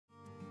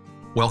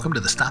Welcome to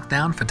the Stop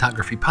Down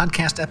Photography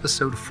Podcast,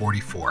 episode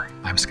 44.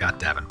 I'm Scott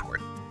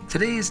Davenport.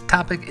 Today's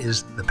topic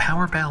is the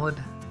power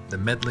ballad, the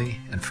medley,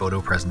 and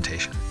photo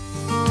presentation.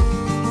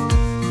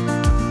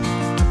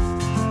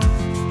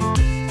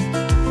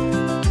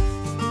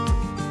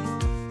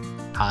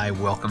 Hi,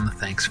 welcome.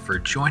 Thanks for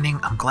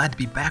joining. I'm glad to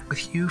be back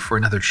with you for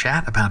another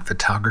chat about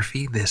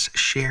photography, this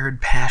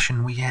shared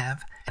passion we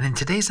have. And in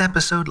today's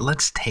episode,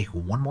 let's take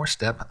one more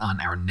step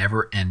on our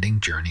never-ending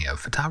journey of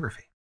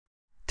photography.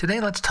 Today,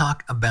 let's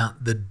talk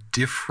about the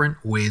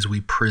different ways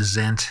we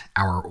present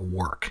our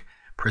work.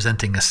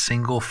 Presenting a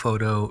single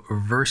photo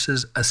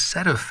versus a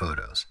set of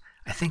photos.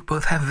 I think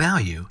both have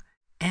value,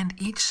 and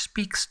each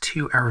speaks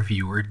to our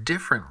viewer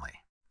differently.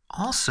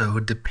 Also,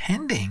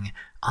 depending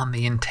on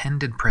the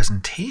intended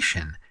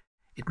presentation,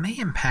 it may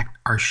impact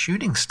our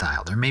shooting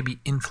style. There may be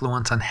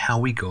influence on how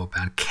we go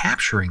about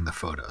capturing the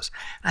photos.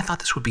 And I thought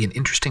this would be an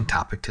interesting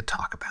topic to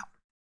talk about.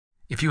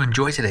 If you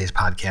enjoy today's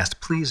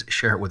podcast, please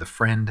share it with a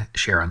friend,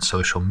 share on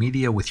social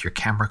media with your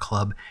camera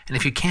club, and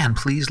if you can,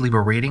 please leave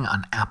a rating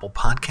on Apple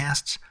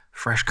Podcasts.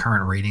 Fresh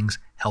current ratings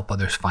help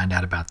others find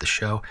out about the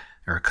show.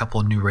 There are a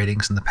couple of new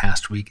ratings in the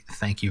past week.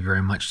 Thank you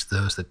very much to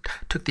those that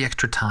took the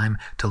extra time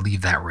to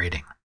leave that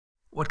rating.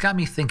 What got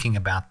me thinking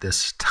about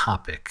this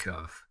topic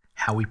of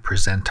how we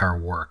present our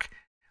work?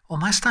 Well,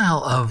 my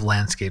style of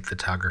landscape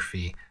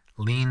photography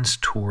leans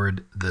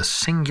toward the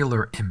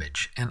singular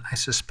image, and I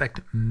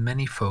suspect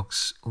many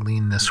folks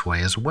lean this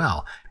way as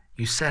well.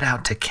 You set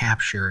out to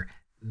capture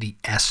the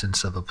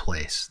essence of a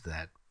place,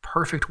 that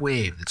perfect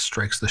wave that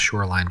strikes the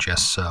shoreline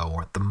just so,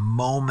 or at the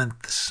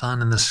moment the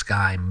sun and the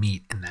sky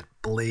meet in that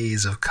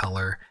blaze of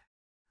color,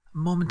 a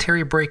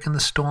momentary break in the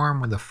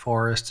storm where the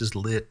forest is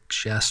lit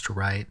just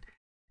right.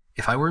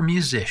 If I were a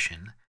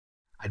musician,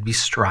 I'd be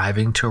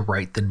striving to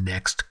write the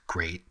next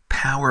great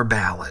power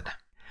ballad.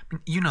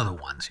 You know the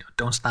ones,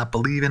 Don't Stop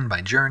Believin' by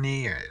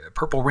Journey, or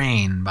Purple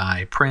Rain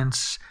by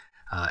Prince,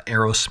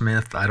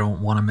 Aerosmith, I Don't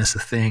Want to Miss a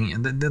Thing,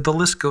 and the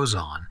list goes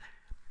on.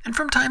 And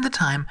from time to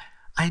time,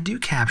 I do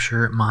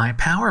capture my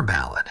power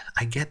ballad.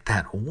 I get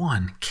that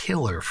one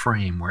killer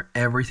frame where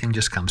everything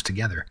just comes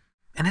together.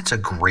 And it's a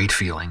great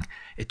feeling.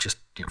 It just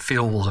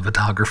fills a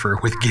photographer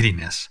with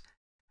giddiness.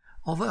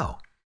 Although,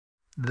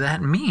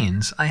 that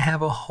means I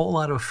have a whole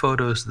lot of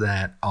photos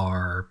that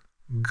are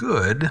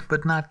good,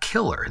 but not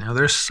killer.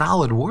 They're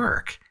solid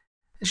work.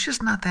 It's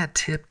just not that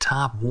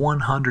tip-top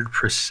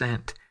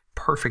 100%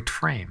 perfect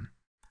frame.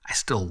 I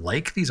still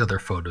like these other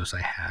photos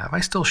I have. I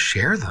still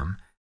share them,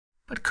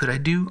 but could I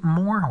do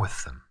more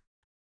with them?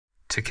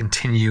 To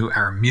continue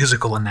our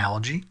musical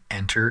analogy,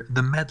 enter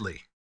the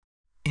medley.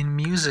 In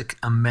music,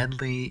 a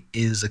medley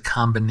is a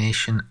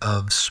combination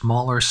of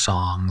smaller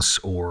songs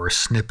or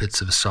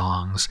snippets of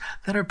songs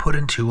that are put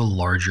into a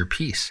larger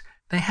piece.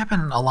 They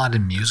happen a lot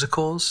in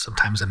musicals,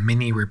 sometimes a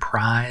mini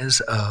reprise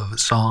of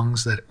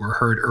songs that were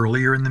heard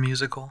earlier in the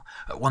musical.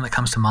 One that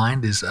comes to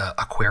mind is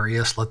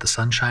Aquarius, Let the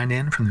Sunshine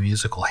In from the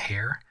musical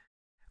Hair.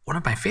 One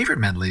of my favorite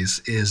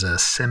medleys is a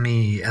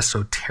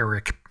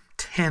semi-esoteric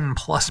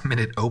 10-plus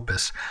minute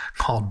opus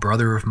called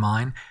Brother of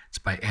Mine. It's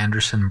by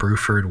Anderson,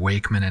 Bruford,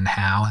 Wakeman, and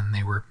Howe, and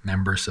they were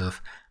members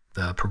of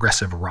the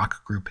progressive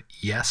rock group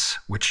Yes,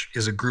 which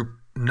is a group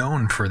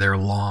known for their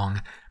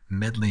long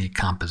medley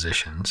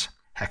compositions.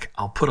 Heck,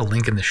 I'll put a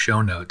link in the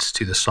show notes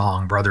to the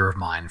song Brother of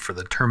Mine for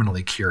the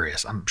terminally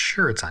curious. I'm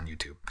sure it's on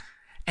YouTube.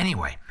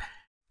 Anyway,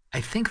 I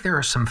think there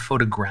are some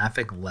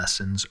photographic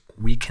lessons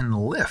we can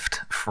lift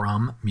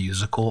from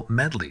musical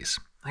medleys.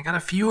 I got a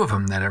few of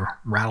them that have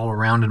rattled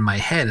around in my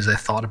head as I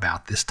thought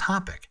about this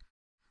topic.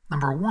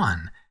 Number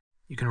one,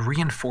 you can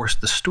reinforce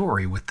the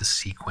story with the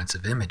sequence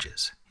of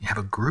images. You have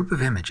a group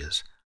of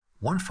images.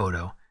 One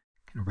photo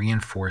can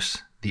reinforce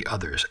the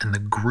others, and the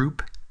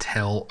group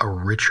tell a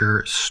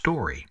richer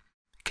story.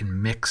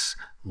 Can mix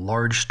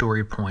large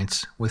story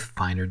points with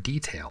finer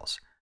details.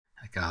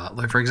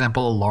 Like for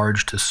example, a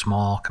large to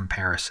small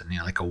comparison.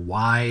 Like a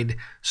wide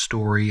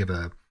story of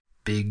a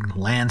big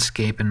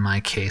landscape in my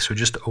case, or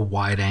just a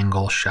wide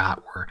angle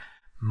shot where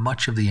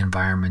much of the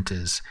environment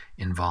is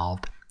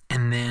involved,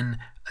 and then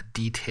a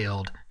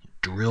detailed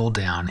drill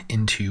down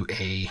into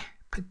a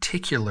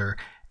particular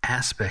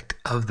aspect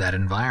of that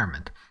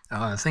environment.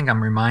 The thing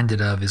I'm reminded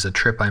of is a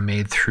trip I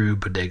made through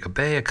Bodega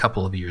Bay a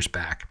couple of years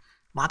back.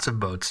 Lots of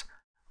boats.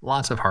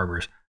 Lots of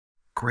harbors,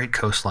 great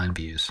coastline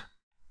views.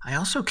 I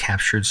also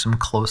captured some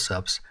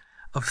close-ups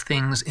of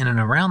things in and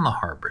around the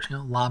harbors,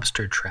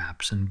 lobster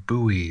traps and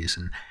buoys,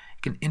 and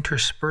you can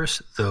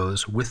intersperse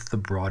those with the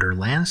broader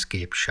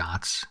landscape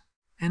shots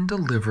and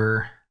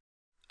deliver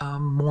a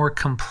more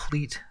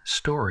complete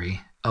story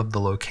of the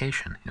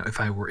location. If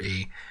I were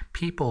a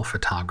people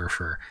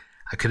photographer,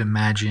 I could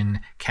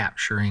imagine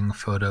capturing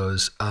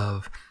photos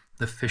of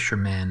the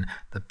fishermen,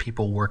 the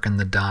people working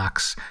the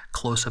docks,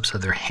 close-ups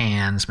of their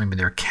hands, maybe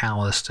they're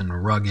calloused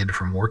and rugged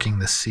from working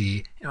the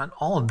sea. And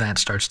all of that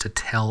starts to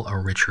tell a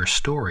richer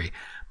story,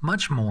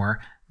 much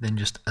more than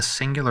just a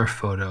singular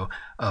photo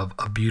of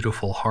a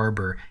beautiful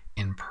harbor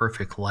in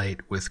perfect light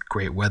with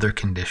great weather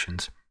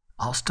conditions.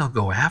 I'll still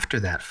go after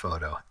that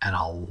photo, and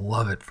I'll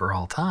love it for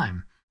all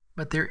time.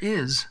 But there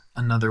is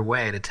another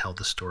way to tell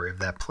the story of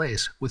that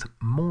place with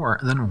more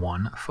than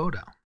one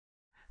photo.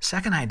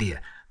 Second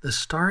idea, the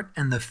start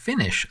and the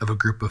finish of a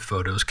group of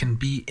photos can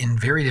be in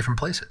very different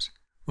places.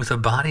 With a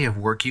body of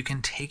work, you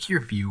can take your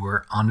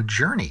viewer on a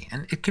journey,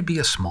 and it could be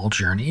a small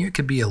journey, it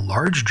could be a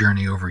large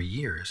journey over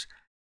years,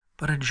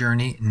 but a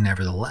journey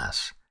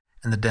nevertheless.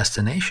 And the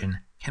destination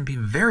can be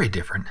very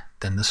different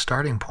than the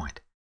starting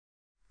point.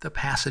 The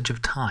passage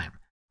of time,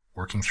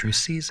 working through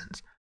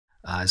seasons,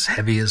 as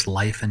heavy as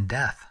life and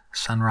death,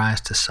 sunrise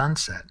to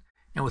sunset.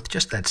 And with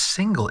just that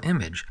single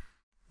image,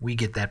 we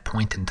get that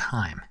point in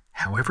time,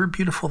 however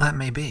beautiful that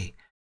may be,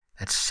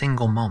 that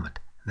single moment.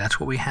 That's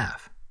what we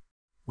have.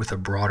 With a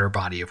broader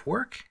body of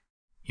work,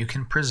 you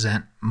can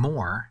present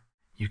more.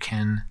 You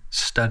can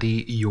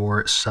study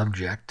your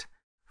subject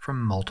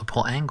from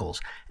multiple angles.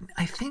 And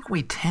I think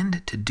we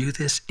tend to do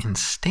this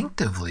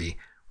instinctively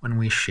when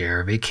we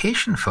share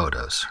vacation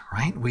photos,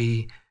 right?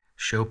 We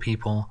show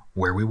people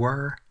where we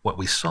were, what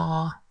we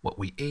saw, what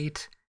we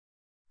ate,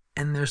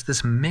 and there's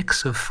this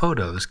mix of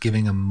photos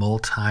giving a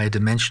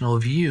multi-dimensional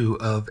view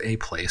of a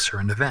place or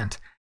an event.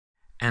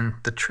 And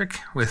the trick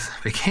with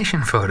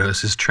vacation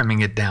photos is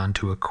trimming it down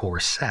to a core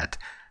set.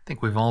 I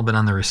think we've all been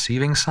on the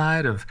receiving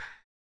side of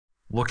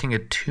looking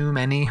at too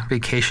many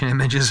vacation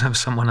images of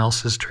someone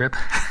else's trip.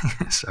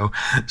 So,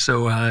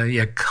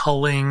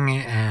 culling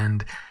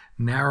and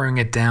narrowing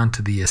it down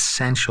to the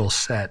essential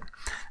set.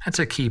 That's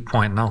a key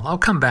point, and I'll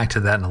come back to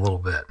that in a little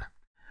bit.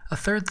 A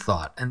third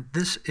thought, and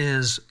this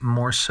is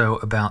more so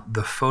about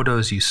the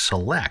photos you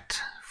select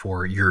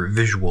for your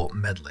visual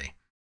medley.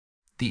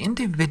 The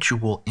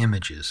individual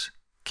images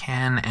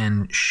can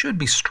and should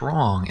be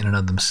strong in and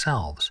of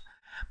themselves,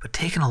 but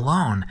taken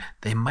alone,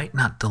 they might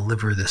not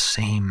deliver the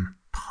same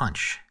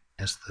punch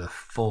as the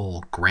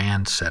full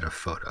grand set of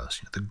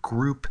photos. The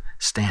group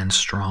stands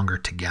stronger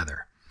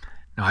together.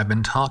 Now, I've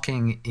been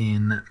talking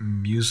in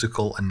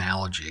musical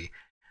analogy,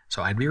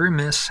 so I'd be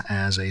remiss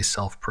as a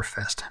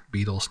self-professed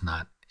Beatles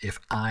nut if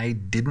I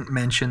didn't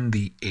mention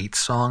the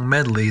 8-song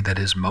medley that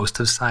is most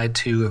of side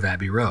 2 of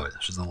Abbey Road.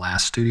 This was the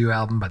last studio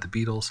album by the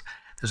Beatles.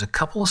 There's a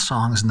couple of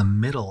songs in the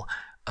middle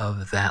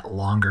of that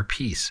longer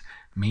piece,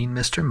 Mean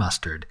Mr.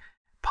 Mustard,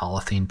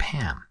 Polythene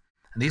Pam.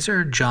 And these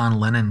are John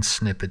Lennon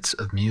snippets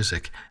of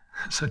music.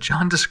 So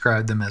John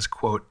described them as,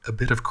 quote, a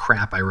bit of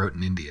crap I wrote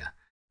in India.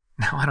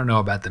 Now, I don't know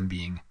about them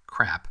being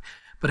crap,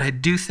 but I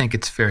do think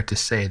it's fair to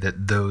say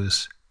that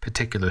those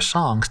particular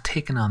songs,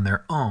 taken on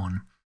their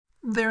own,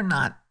 they're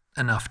not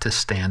enough to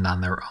stand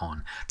on their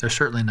own. They're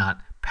certainly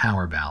not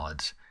power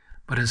ballads,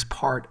 but as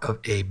part of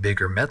a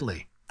bigger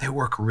medley, they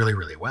work really,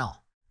 really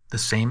well. The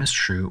same is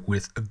true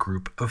with a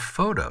group of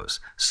photos.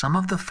 Some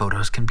of the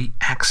photos can be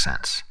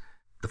accents.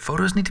 The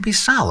photos need to be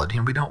solid.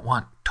 We don't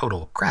want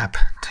total crap,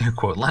 to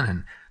quote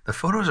Lennon. The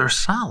photos are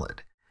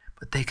solid,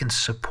 but they can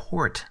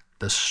support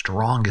the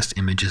strongest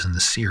images in the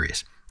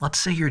series. Let's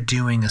say you're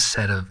doing a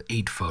set of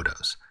 8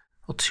 photos.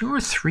 Well, 2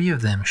 or 3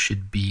 of them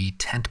should be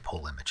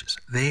tentpole images.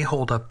 They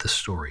hold up the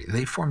story.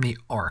 They form the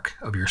arc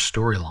of your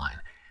storyline.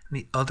 And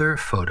the other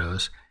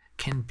photos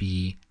can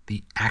be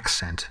the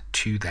accent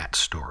to that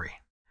story.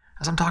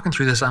 As I'm talking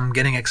through this, I'm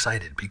getting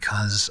excited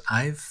because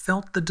I've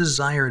felt the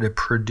desire to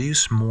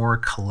produce more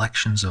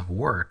collections of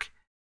work.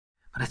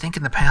 But I think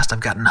in the past I've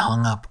gotten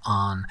hung up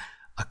on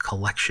a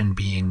collection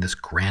being this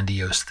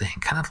grandiose thing,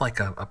 kind of like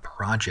a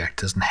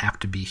project doesn't have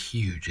to be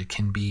huge. It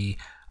can be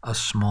a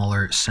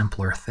smaller,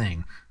 simpler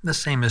thing. The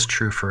same is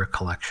true for a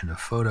collection of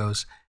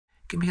photos.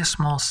 It can be a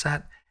small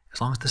set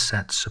as long as the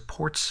set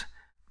supports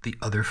the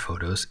other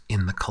photos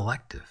in the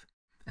collective.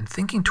 And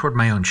thinking toward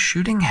my own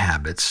shooting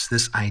habits,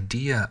 this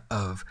idea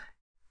of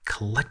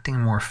collecting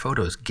more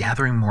photos,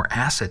 gathering more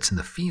assets in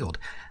the field,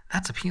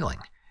 that's appealing.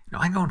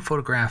 I go and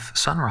photograph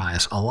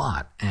sunrise a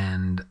lot,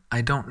 and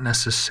I don't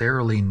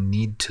necessarily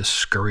need to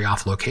scurry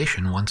off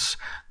location once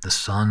the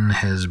sun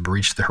has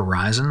breached the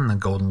horizon and the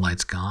golden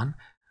light's gone.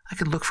 I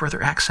could look for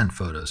other accent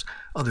photos,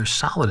 other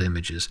solid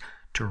images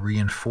to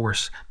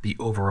reinforce the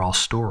overall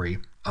story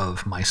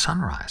of my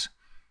sunrise.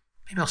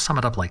 Maybe I'll sum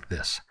it up like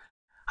this.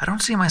 I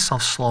don't see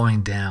myself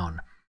slowing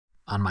down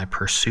on my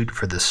pursuit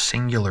for the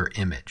singular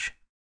image.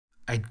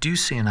 I do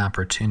see an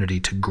opportunity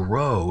to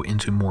grow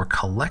into more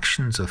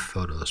collections of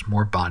photos,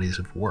 more bodies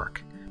of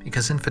work,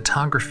 because in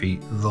photography,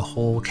 the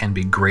whole can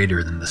be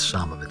greater than the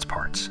sum of its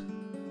parts.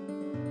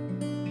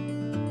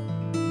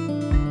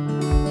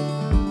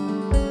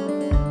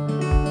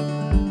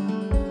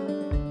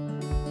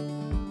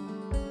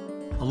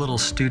 A little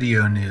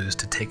studio news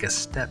to take a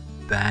step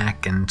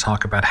back and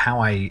talk about how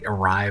I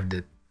arrived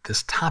at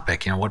this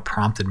topic. What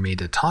prompted me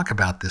to talk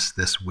about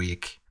this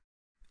week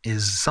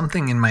is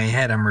something in my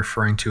head I'm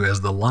referring to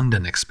as the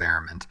London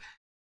experiment.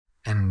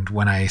 And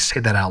when I say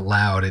that out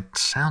loud, it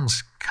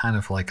sounds kind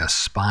of like a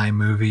spy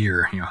movie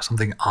or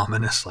something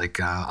ominous like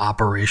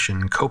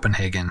Operation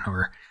Copenhagen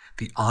or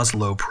the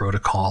Oslo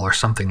Protocol or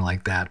something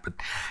like that. But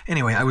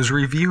anyway, I was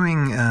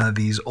reviewing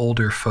these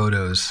older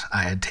photos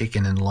I had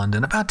taken in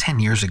London about 10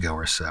 years ago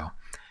or so.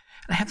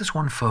 And And I have this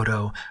one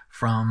photo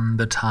from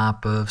the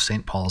top of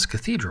St. Paul's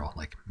Cathedral.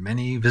 Like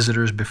many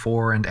visitors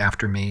before and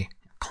after me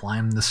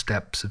climbed the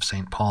steps of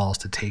St. Paul's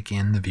to take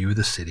in the view of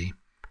the city.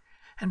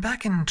 And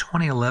back in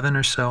 2011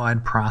 or so,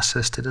 I'd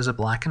processed it as a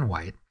black and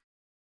white.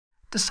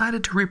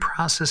 Decided to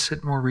reprocess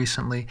it more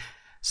recently,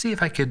 see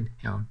if I could,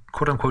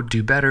 quote unquote,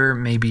 do better,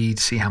 maybe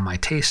see how my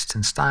tastes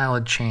and style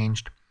had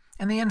changed.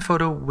 And the end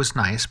photo was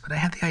nice, but I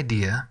had the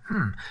idea,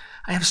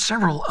 I have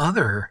several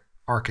other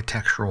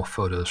architectural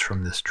photos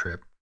from this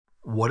trip.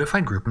 What if I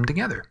group them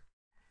together?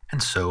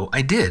 And so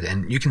I did,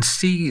 and you can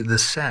see the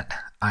set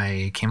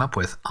I came up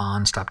with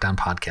on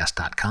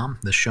stopdownpodcast.com.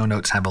 The show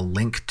notes have a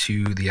link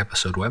to the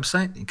episode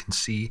website. You can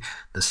see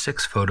the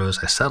 6 photos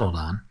I settled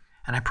on,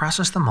 and I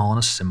processed them all in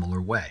a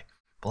similar way.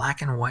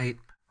 Black and white,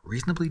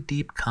 reasonably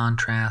deep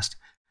contrast,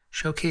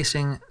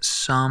 showcasing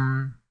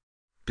some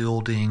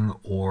building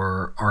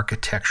or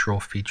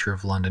architectural feature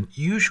of London,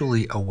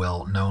 usually a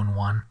well-known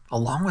one,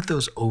 along with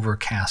those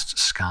overcast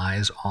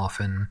skies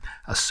often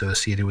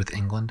associated with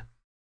England.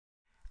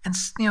 And,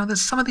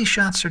 some of these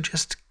shots are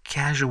just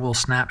casual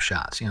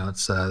snapshots.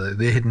 It's the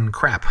hidden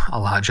crap a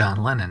la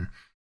John Lennon.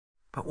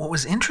 But what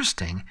was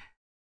interesting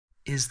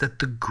is that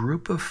the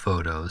group of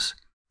photos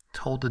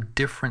told a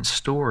different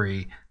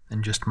story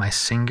than just my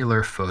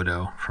singular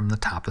photo from the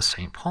top of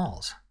St.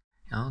 Paul's.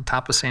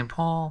 Top of St.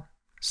 Paul,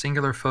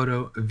 singular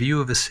photo, view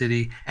of a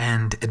city,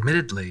 and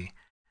admittedly,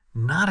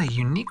 not a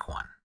unique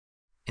one.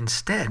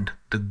 Instead,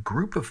 the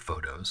group of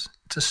photos,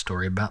 it's a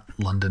story about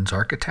London's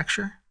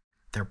architecture.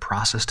 They're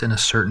processed in a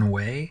certain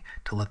way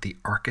to let the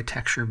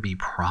architecture be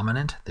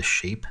prominent, the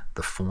shape,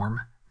 the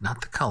form,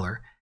 not the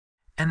color.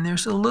 And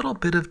there's a little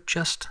bit of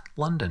just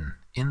London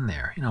in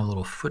there. A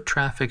little foot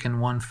traffic in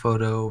one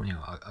photo,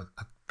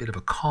 a bit of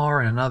a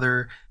car in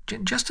another,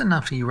 just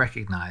enough so you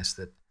recognize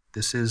that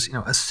this is,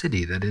 a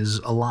city that is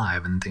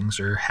alive and things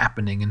are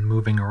happening and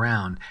moving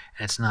around.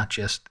 And it's not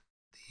just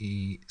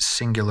the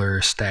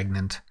singular,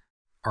 stagnant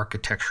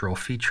architectural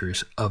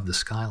features of the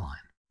skyline.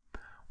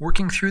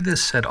 Working through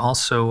this set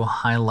also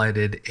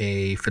highlighted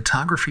a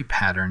photography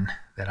pattern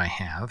that I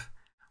have.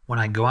 When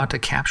I go out to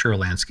capture a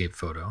landscape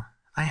photo,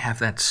 I have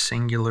that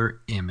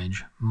singular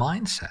image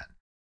mindset.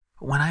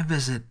 When I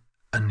visit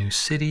a new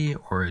city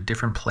or a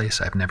different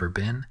place I've never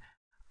been,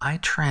 I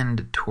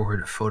trend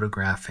toward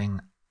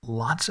photographing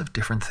lots of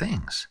different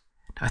things.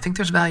 Now, I think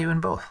there's value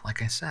in both,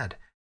 like I said.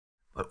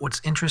 But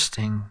what's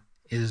interesting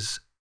is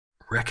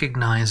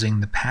recognizing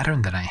the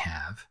pattern that I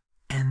have,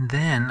 and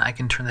then I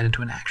can turn that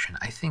into an action.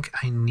 I think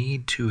I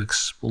need to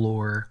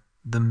explore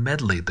the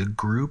medley, the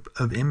group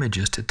of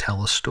images to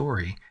tell a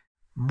story,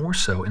 more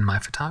so in my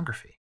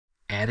photography.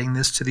 Adding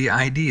this to the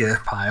idea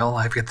pile,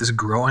 I've got this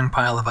growing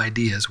pile of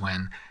ideas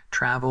when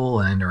travel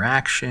and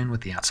interaction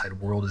with the outside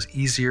world is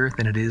easier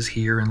than it is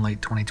here in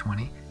late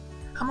 2020.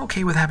 I'm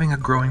okay with having a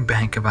growing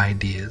bank of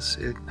ideas.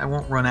 I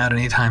won't run out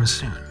anytime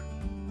soon.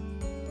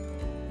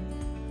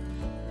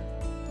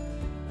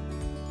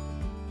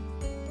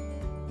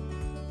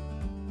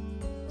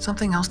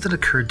 Something else that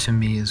occurred to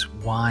me is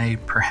why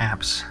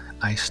perhaps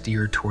I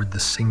steer toward the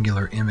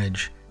singular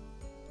image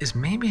is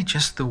maybe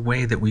just the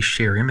way that we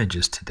share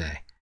images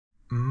today.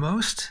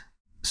 Most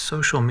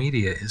social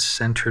media is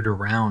centered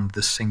around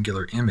the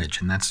singular image,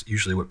 and that's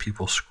usually what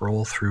people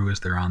scroll through as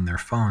they're on their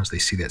phones. They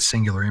see that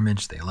singular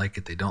image, they like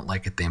it, they don't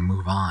like it, they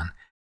move on.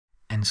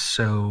 And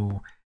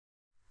so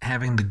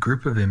having the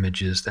group of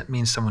images, that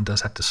means someone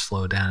does have to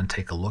slow down and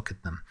take a look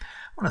at them.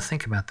 I want to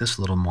think about this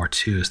a little more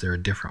too. Is there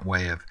a different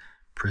way of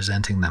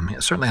presenting them?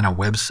 Certainly on a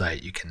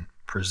website, you can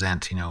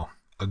present,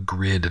 a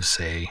grid of,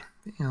 say,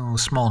 a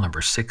small number,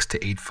 6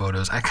 to 8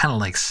 photos. I kind of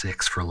like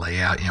 6 for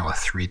layout, a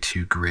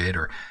 3-2 grid,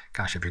 or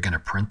gosh, if you're going to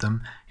print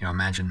them,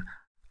 imagine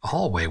a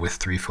hallway with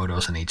 3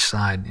 photos on each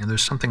side.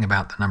 There's something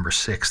about the number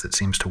 6 that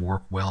seems to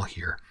work well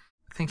here.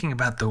 Thinking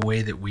about the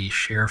way that we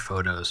share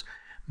photos,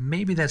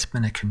 maybe that's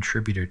been a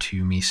contributor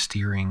to me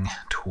steering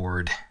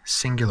toward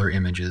singular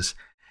images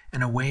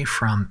and away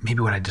from maybe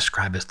what I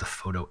describe as the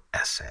photo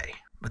essay.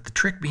 But the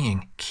trick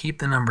being, keep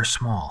the number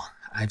small.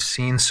 I've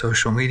seen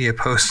social media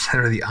posts that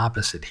are the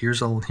opposite.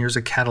 Here's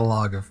a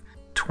catalog of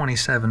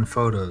 27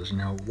 photos.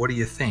 What do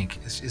you think?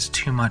 Is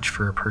too much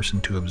for a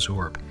person to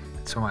absorb.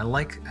 So I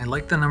like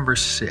the number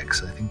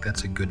 6. I think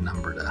that's a good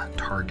number to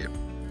target.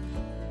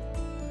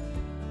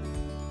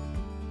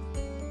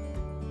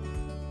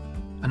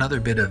 Another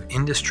bit of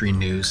industry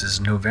news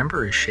is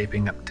November is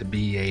shaping up to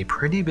be a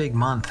pretty big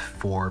month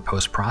for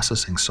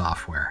post-processing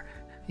software.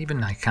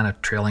 Even kind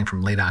of trailing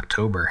from late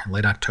October. In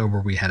late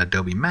October, we had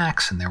Adobe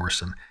Max, and there were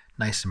some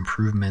nice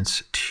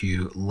improvements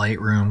to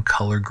Lightroom.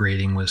 Color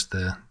grading was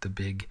the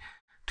big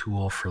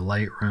tool for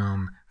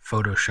Lightroom.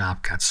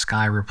 Photoshop got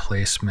sky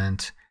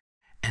replacement.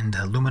 And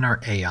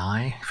Luminar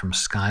AI from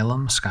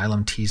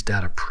Skylum teased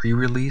out a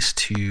pre-release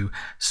to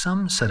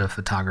some set of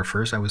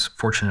photographers. I was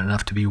fortunate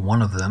enough to be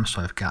one of them,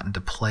 so I've gotten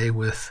to play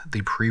with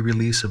the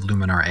pre-release of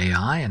Luminar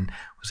AI and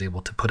was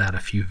able to put out a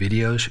few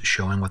videos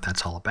showing what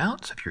that's all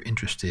about. So if you're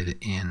interested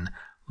in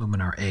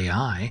Luminar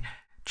AI,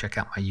 check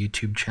out my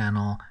YouTube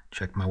channel,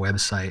 check my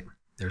website.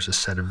 There's a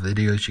set of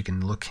videos you can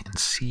look and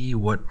see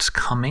what's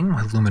coming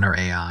with Luminar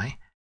AI.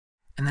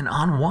 And then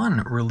On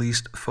One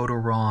released Photo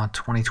Raw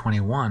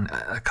 2021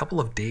 a couple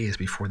of days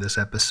before this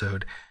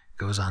episode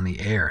goes on the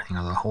air. You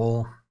know, the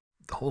whole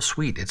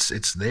suite,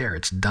 it's there,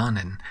 it's done,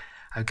 and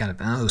I've got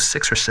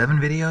 6 or 7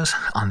 videos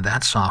on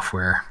that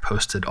software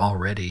posted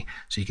already,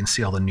 so you can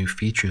see all the new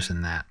features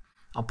in that.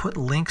 I'll put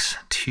links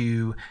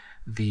to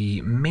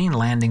the main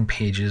landing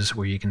pages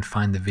where you can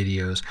find the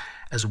videos,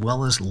 as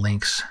well as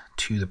links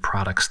to the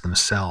products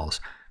themselves.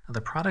 Now,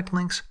 the product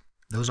links,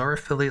 those are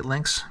affiliate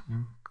links,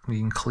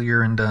 being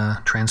clear and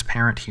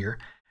transparent here.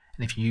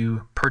 And if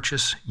you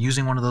purchase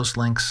using one of those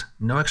links,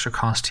 no extra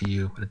cost to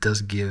you, but it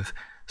does give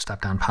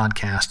Stop Down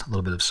Podcast a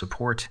little bit of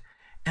support.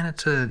 And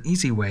it's an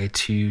easy way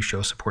to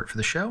show support for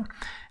the show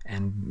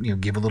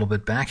and give a little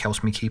bit back,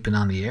 helps me keep it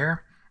on the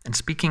air. And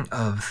speaking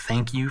of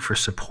thank you for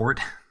support,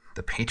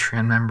 the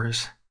Patreon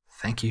members,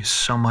 thank you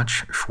so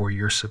much for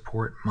your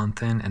support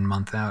month in and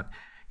month out.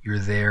 You're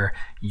there.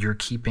 You're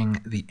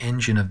keeping the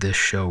engine of this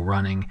show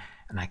running,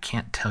 and I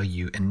can't tell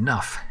you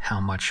enough how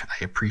much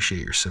I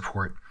appreciate your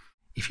support.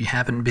 If you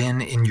haven't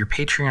been in your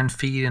Patreon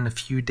feed in a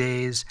few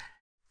days,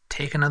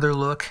 take another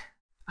look.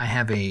 I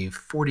have a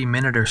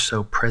 40-minute or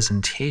so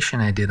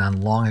presentation I did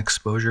on long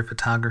exposure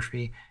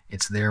photography.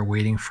 It's there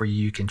waiting for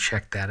you. You can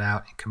check that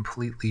out,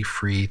 completely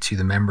free to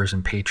the members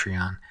in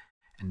Patreon.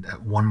 And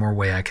one more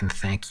way I can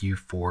thank you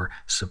for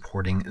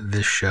supporting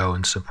this show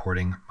and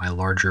supporting my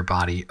larger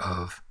body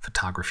of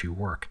photography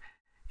work.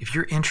 If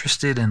you're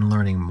interested in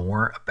learning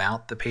more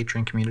about the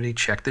Patreon community,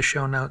 check the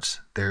show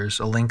notes.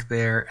 There's a link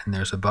there, and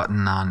there's a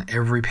button on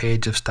every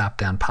page of Stop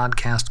Down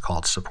Podcast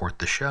called Support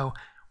the Show,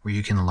 where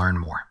you can learn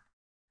more.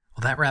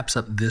 Well, that wraps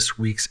up this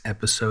week's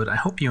episode. I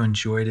hope you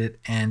enjoyed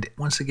it. And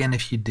once again,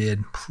 if you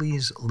did,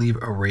 please leave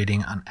a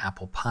rating on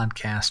Apple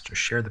Podcasts or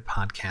share the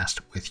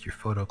podcast with your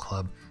photo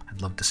club.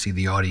 I'd love to see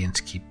the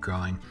audience keep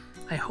growing.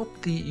 I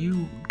hope that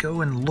you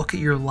go and look at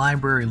your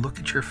library, look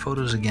at your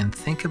photos again.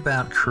 Think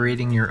about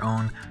creating your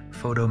own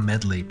photo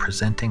medley,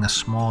 presenting a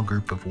small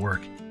group of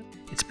work.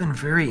 It's been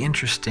very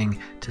interesting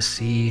to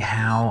see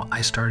how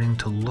I'm starting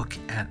to look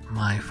at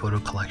my photo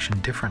collection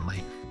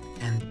differently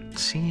and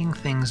seeing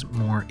things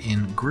more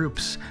in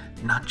groups,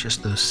 not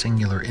just those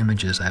singular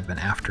images I've been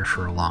after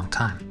for a long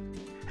time.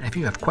 And if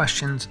you have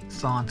questions,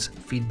 thoughts,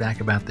 feedback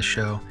about the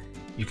show,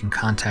 you can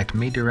contact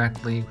me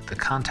directly with the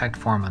contact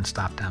form on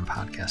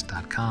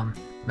stopdownpodcast.com.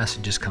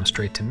 Messages come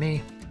straight to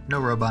me. No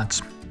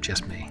robots,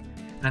 just me.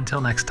 And until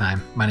next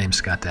time, my name's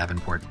Scott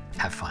Davenport.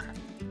 Have fun.